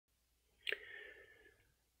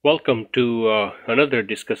Welcome to another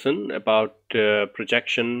discussion about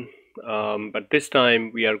projection, but this time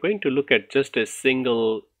we are going to look at just a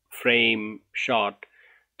single frame shot,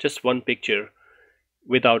 just one picture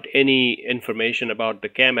without any information about the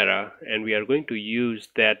camera, and we are going to use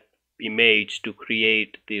that image to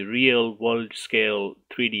create the real world scale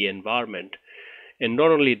 3D environment. And not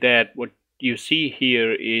only that, what you see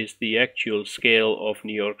here is the actual scale of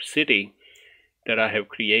New York City that I have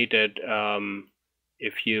created.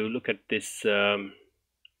 If you look at this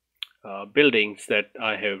buildings that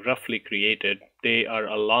I have roughly created, they are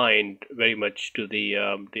aligned very much to the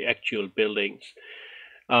actual buildings.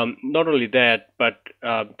 Not only that, but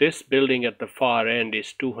this building at the far end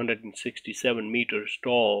is 267 meters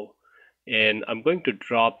tall, and I'm going to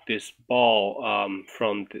drop this ball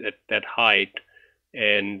from that height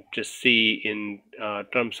and just see in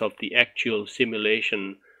terms of the actual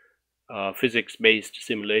simulation, physics-based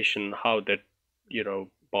simulation, how that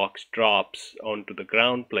box drops onto the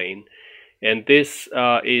ground plane. And this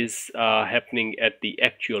is happening at the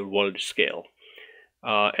actual world scale.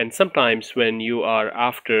 And sometimes when you are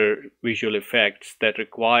after visual effects that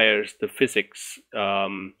requires the physics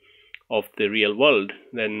of the real world,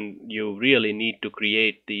 then you really need to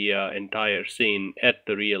create the entire scene at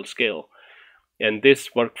the real scale. And this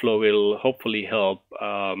workflow will hopefully help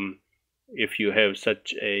if you have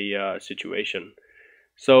such a situation.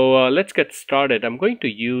 So let's get started. I'm going to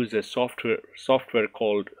use a software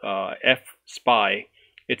called FSpy.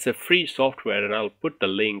 It's a free software, and I'll put the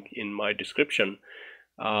link in my description.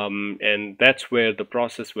 And that's where the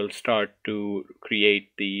process will start to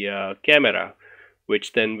create the camera,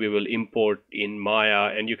 which then we will import in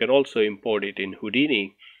Maya, and you can also import it in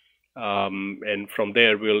Houdini. And from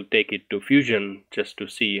there, we'll take it to Fusion just to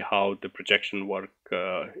see how the projection work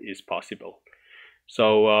is possible.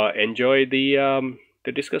 So enjoy the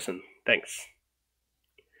discussion. Thanks.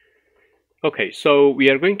 Okay, so we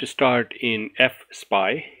are going to start in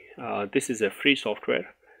FSpy. This is a free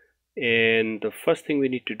software, and the first thing we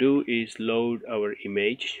need to do is load our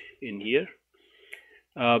image in here.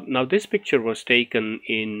 Now this picture was taken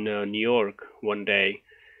in New York one day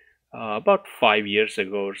about 5 years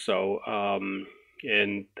ago or so,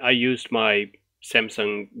 and I used my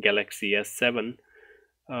Samsung Galaxy S7,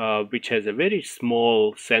 which has a very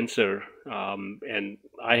small sensor, and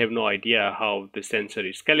I have no idea how the sensor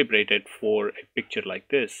is calibrated for a picture like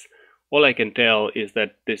this. All I can tell is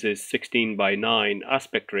that this is 16:9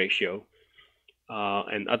 aspect ratio,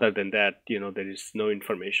 and other than that, there is no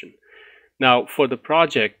information. Now, for the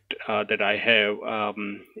project that I have,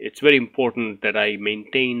 it's very important that I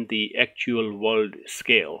maintain the actual world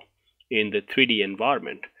scale in the 3D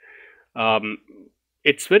environment. Um,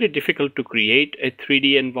 it's very difficult to create a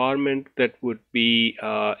 3D environment that would be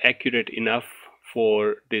accurate enough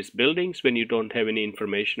for these buildings when you don't have any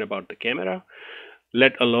information about the camera,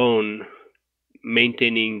 let alone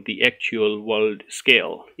maintaining the actual world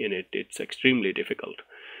scale in it. It's extremely difficult.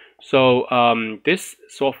 So this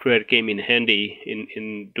software came in handy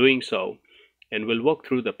in doing so, and we'll walk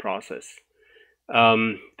through the process.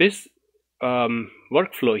 This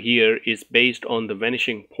workflow here is based on the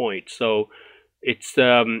vanishing point. So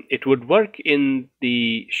it would work in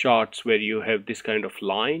the shots where you have this kind of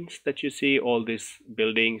lines that you see. All these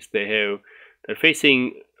buildings, they're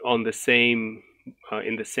facing on the same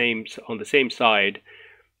on the same side.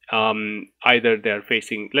 Either they're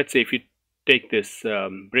facing, let's say if you take this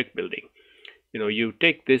brick building, you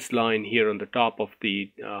take this line here on the top of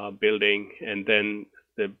the building, and then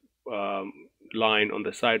the line on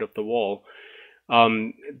the side of the wall.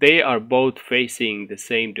 They are both facing the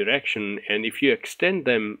same direction, and if you extend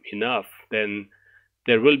them enough, then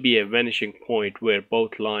there will be a vanishing point where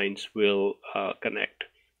both lines will connect.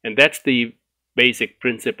 And that's the basic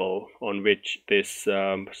principle on which this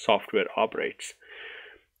software operates.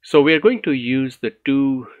 So we are going to use the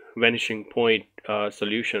two vanishing point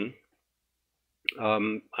solution.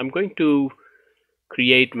 I'm going to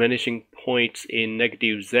create vanishing points in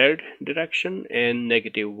negative Z direction and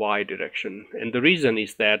negative Y direction. And the reason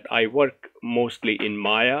is that I work mostly in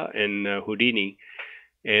Maya and Houdini,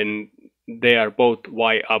 and they are both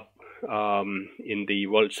Y up in the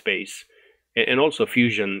world space, and also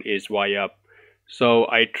Fusion is Y up. So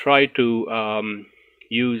I try to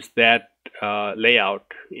use that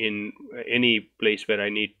layout in any place where I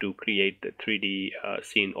need to create the 3D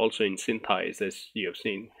scene, also in Synthesize, as you have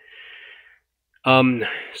seen.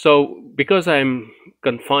 So because I'm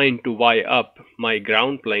confined to Y up, my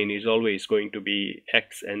ground plane is always going to be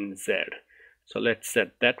X and Z. So let's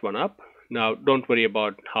set that one up. Now don't worry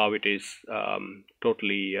about how it is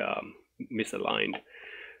totally misaligned.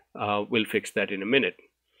 We'll fix that in a minute.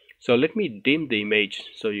 So let me dim the image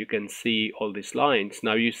so you can see all these lines.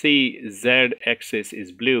 Now you see Z axis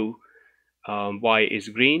is blue, Y is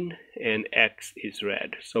green, and X is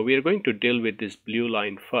red. So we are going to deal with this blue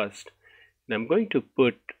line first. And I'm going to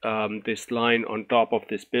put this line on top of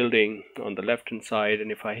this building on the left hand side,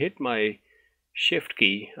 and if I hit my shift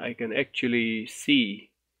key, I can actually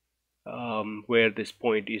see where this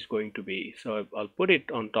point is going to be. So I'll put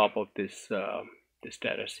it on top of this this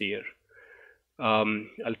terrace here.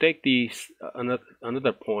 I'll take these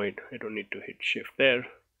another point. I don't need to hit shift there,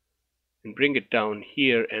 and bring it down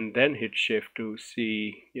here, and then hit shift to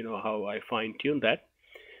see, you know, how I fine tune that.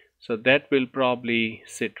 So that will probably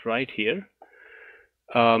sit right here.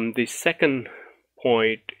 The second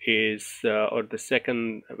point is, or the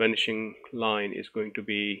second vanishing line is going to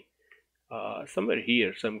be somewhere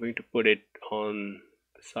here. So I'm going to put it on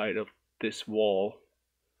the side of this wall.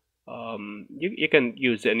 You can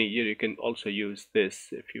use any, you can also use this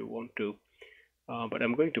if you want to, but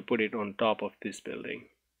I'm going to put it on top of this building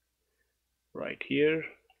right here,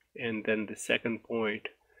 and then the second point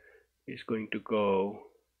is going to go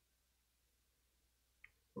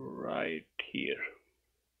right here,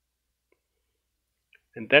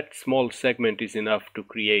 and that small segment is enough to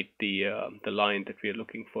create the line that we are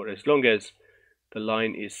looking for, as long as the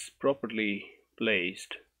line is properly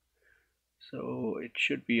placed. So it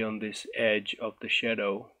should be on this edge of the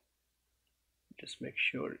shadow. Just make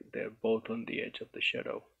sure they're both on the edge of the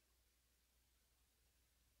shadow.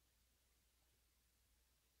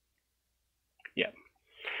 Yeah.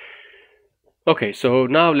 Okay, so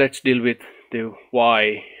now let's deal with the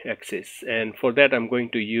y-axis, and for that I'm going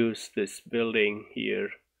to use this building here,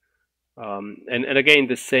 and again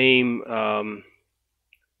the same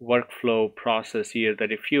workflow process here,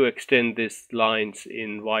 that if you extend these lines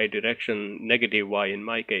in y direction, negative y in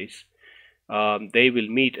my case, they will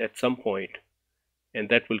meet at some point, and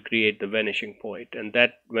that will create the vanishing point. And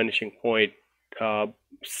that vanishing point,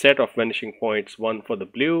 set of vanishing points, one for the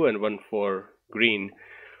blue and one for green,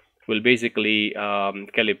 will basically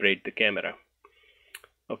calibrate the camera.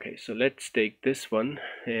 Okay, so let's take this one,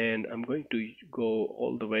 and I'm going to go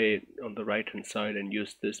all the way on the right hand side and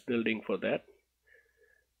use this building for that.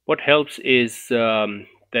 What helps is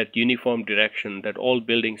that uniform direction, that all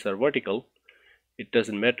buildings are vertical. It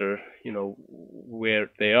doesn't matter, you know, where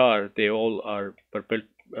they are, they all are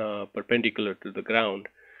perpendicular to the ground.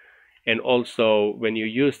 And also when you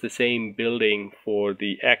use the same building for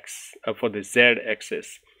the for the Z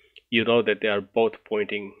axis, you know that they are both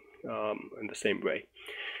pointing in the same way.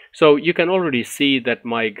 So you can already see that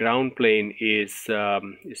my ground plane is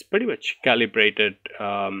pretty much calibrated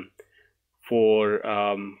for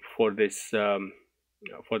this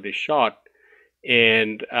shot,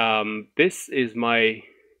 and this is my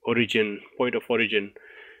point of origin.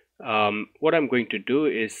 What I'm going to do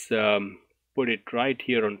is put it right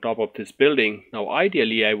here on top of this building. Now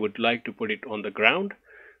ideally I would like to put it on the ground,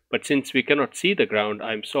 but since we cannot see the ground,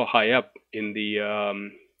 I'm so high up in the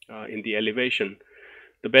elevation,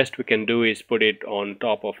 the best we can do is put it on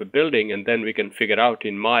top of a building, and then we can figure out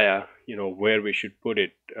in Maya, you know, where we should put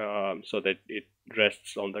it so that it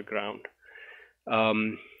rests on the ground.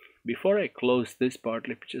 Before I close this part,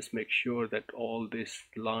 let me just make sure that all these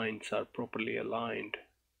lines are properly aligned.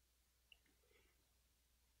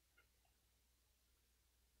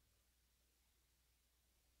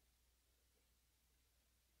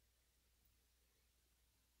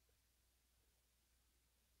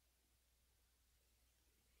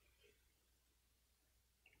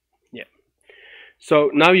 Yeah.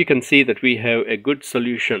 So now you can see that we have a good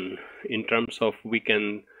solution in terms of we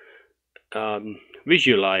can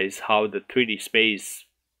visualize how the 3D space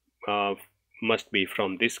must be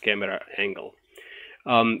from this camera angle.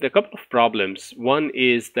 There are a couple of problems. One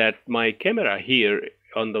is that my camera here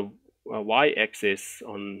on the y-axis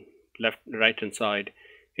on right hand side,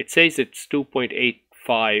 it says it's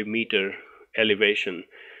 2.85 meter elevation.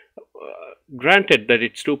 Granted that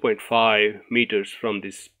it's 2.5 meters from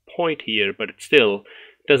this point here, but it still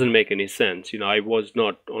doesn't make any sense. You know, I was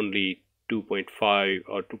not only 2.5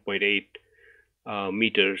 or 2.8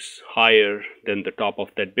 meters higher than the top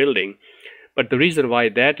of that building. But the reason why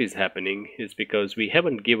that is happening is because we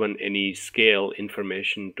haven't given any scale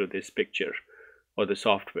information to this picture or the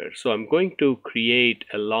software. So I'm going to create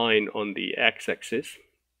a line on the x-axis.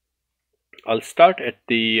 I'll start at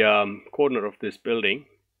the corner of this building,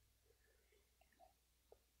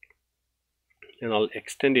 and I'll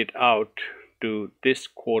extend it out to this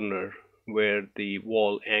corner where the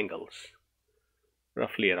wall angles,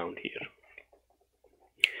 roughly around here.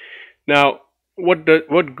 Now what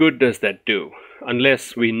good does that do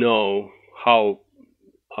unless we know how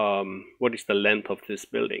what is the length of this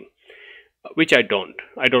building, which I don't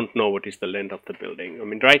know what is the length of the building. I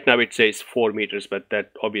mean, right now it says 4 meters, but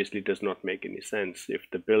that obviously does not make any sense. If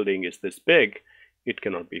the building is this big, it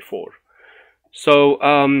cannot be 4. So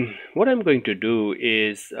what I'm going to do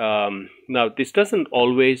is, now this doesn't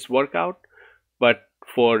always work out, but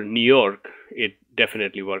for New York it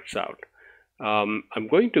definitely works out. I'm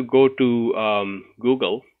going to go to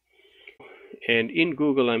Google, and in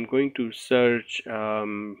Google I'm going to search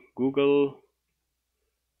Google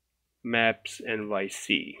Maps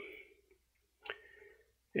NYC,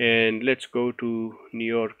 and let's go to New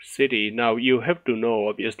York City. Now you have to know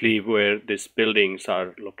obviously where these buildings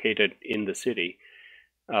are located in the city.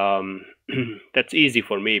 That's easy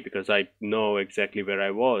for me because I know exactly where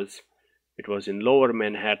I was. It was in Lower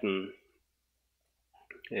Manhattan,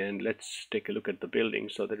 and let's take a look at the building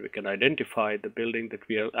so that we can identify the building that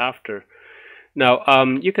we are after. Now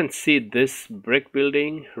you can see this brick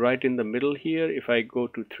building right in the middle here. If I go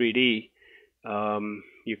to 3D,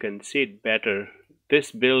 you can see it better.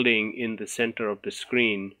 This building in the center of the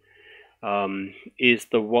screen is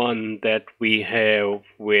the one that we have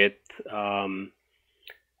with, if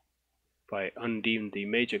I undo the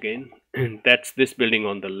image again, that's this building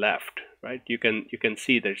on the left, right? You can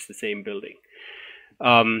see that it's the same building.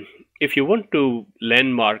 If you want to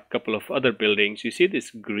landmark a couple of other buildings, you see this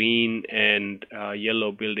green and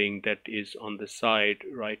yellow building that is on the side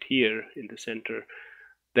right here in the center.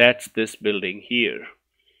 That's this building here.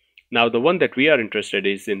 Now the one that we are interested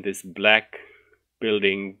in is in this black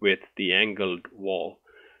building with the angled wall,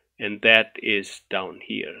 and that is down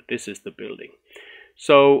here. This is the building.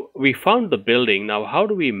 So we found the building. Now how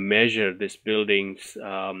do we measure this building's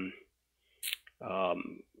length?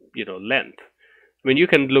 I mean, you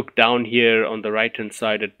can look down here on the right hand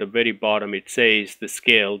side at the very bottom. It says the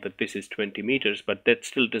scale that this is 20 meters, but that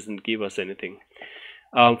still doesn't give us anything.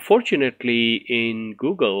 Fortunately, in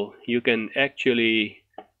Google you can actually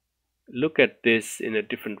look at this in a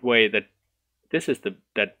different way, that this is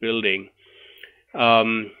that building.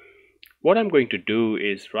 What I'm going to do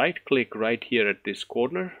is right click right here at this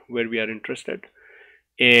corner where we are interested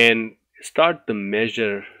and start the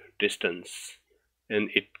measure distance, and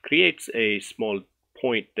it creates a small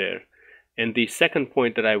point there, and the second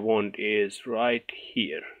point that I want is right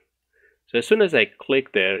here. So as soon as I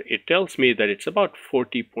click there, it tells me that it's about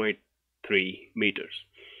 40.3 meters.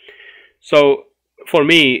 So for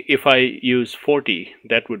me, if I use 40,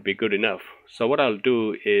 that would be good enough. So what I'll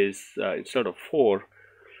do is instead of 4,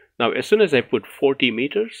 now as soon as I put 40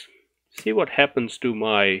 meters, see what happens to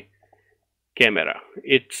my camera.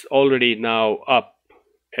 It's already now up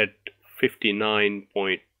at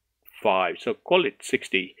 59.5, so call it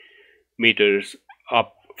 60 meters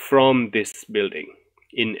up from this building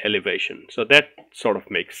in elevation. So that sort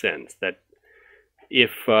of makes sense, that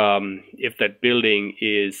if that building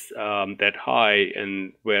is that high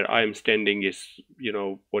and where I'm standing is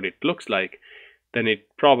what it looks like, then it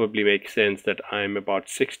probably makes sense that I'm about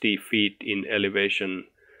 60 feet in elevation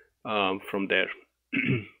from there.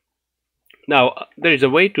 Now there is a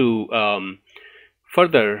way to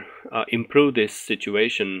further improve this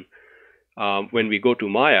situation. When we go to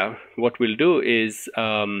Maya, what we'll do is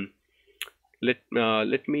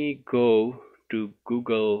let me go to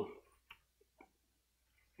Google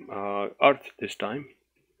Earth this time,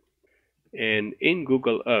 and in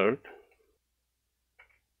Google Earth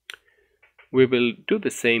we will do the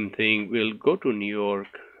same thing. We'll go to New York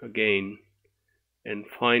again and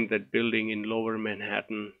find that building in Lower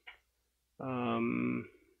Manhattan. Where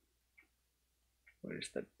is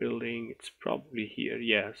that building? It's probably here.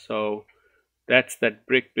 Yeah, so that's that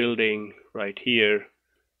brick building right here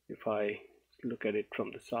if I look at it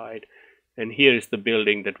from the side, and here is the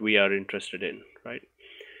building that we are interested in, right?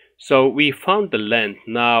 So we found the length.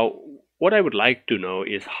 Now what I would like to know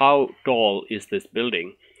is how tall is this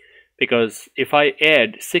building, because if I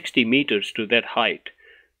add 60 meters to that height,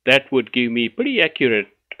 that would give me pretty accurate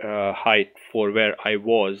height for where I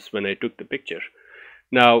was when I took the picture.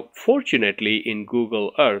 Now fortunately in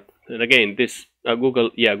Google Earth, and again this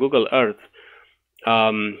Google Earth,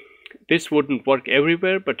 this wouldn't work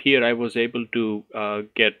everywhere, but here I was able to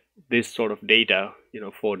get this sort of data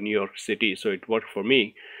for New York City, so it worked for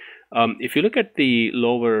me. If you look at the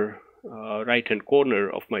lower right hand corner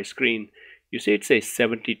of my screen, you see it says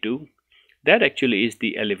 72. That actually is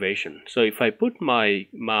the elevation. So if I put my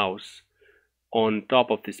mouse on top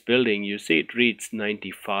of this building, you see it reads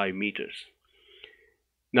 95 meters.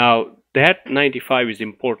 Now that 95 is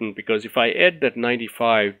important because if I add that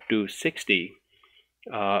 95 to 60,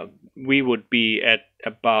 we would be at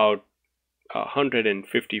about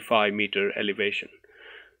 155 meter elevation.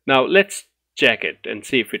 Now let's check it and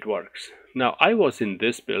see if it works. Now I was in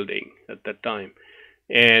this building at that time,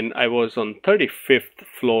 and I was on 35th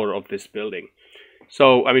floor of this building.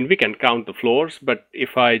 So I mean, we can count the floors, but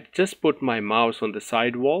if I just put my mouse on the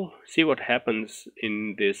side wall, see what happens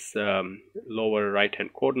in this lower right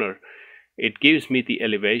hand corner. It gives me the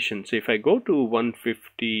elevation. So if I go to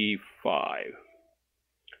 155,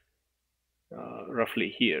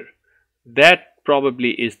 roughly here, that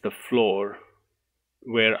probably is the floor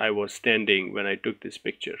where I was standing when I took this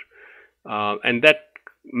picture. And that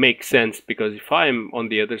makes sense, because if I'm on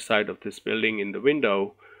the other side of this building in the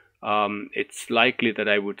window, it's likely that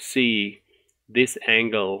I would see this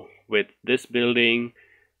angle with this building,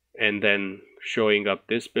 and then showing up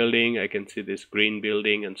this building, I can see this green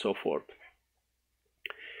building and so forth.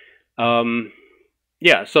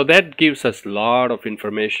 Yeah, so that gives us a lot of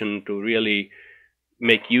information to really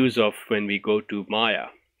make use of when we go to Maya.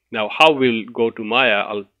 Now, how we'll go to Maya,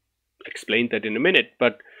 I'll explain that in a minute.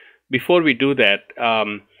 But before we do that,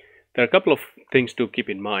 there are a couple of things to keep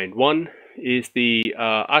in mind. One is the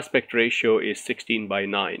aspect ratio is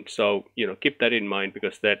 16:9. So, keep that in mind,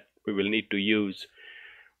 because that we will need to use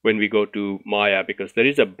when we go to Maya, because there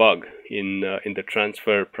is a bug in the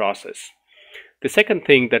transfer process. The second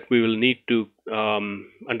thing that we will need to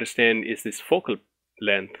understand is this focal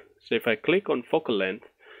length. So if I click on focal length,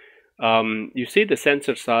 you see the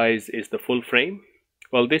sensor size is the full frame.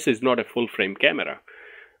 Well, this is not a full frame camera.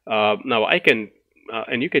 Now I can,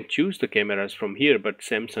 and you can choose the cameras from here, but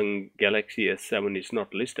Samsung Galaxy S7 is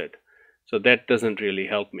not listed. So that doesn't really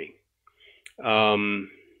help me.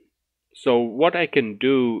 So what I can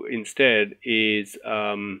do instead is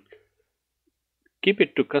keep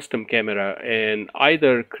it to custom camera, and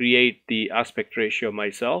either create the aspect ratio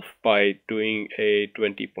myself by doing a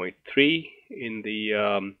 20.3 in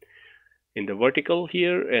the vertical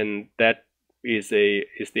here, and that is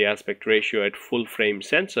the aspect ratio at full frame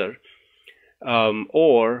sensor,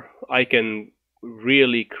 or I can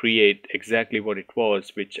really create exactly what it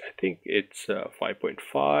was, which I think it's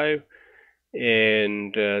 5.5,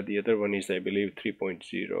 and the other one is, I believe,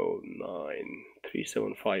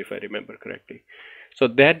 3.09375, if I remember correctly. So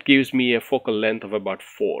that gives me a focal length of about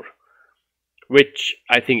 4, which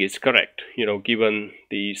I think is correct, given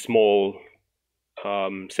the small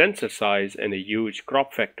sensor size and a huge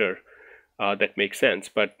crop factor. That makes sense.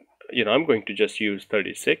 But I'm going to just use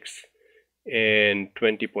 36 and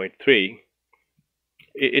 20.3.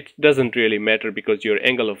 It doesn't really matter, because your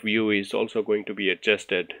angle of view is also going to be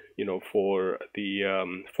adjusted, for the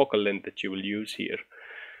focal length that you will use here.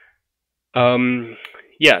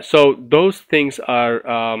 Yeah, so those things are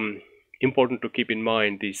important to keep in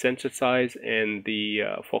mind, the sensor size and the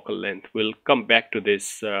focal length. We'll come back to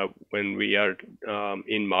this when we are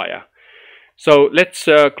in Maya. So let's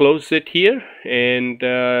close it here and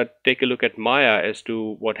take a look at Maya as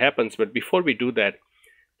to what happens. But before we do that,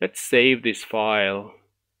 let's save this file.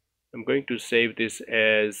 I'm going to save this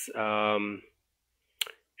as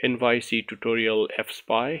NYC tutorial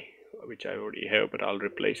FSpy, which I already have, but I'll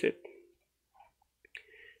replace it.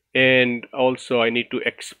 And also I need to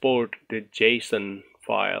export the JSON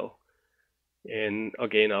file, and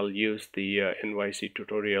again I'll use the NYC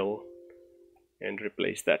tutorial and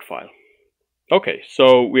replace that file. Okay,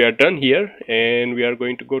 so we are done here, and we are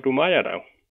going to go to Maya now.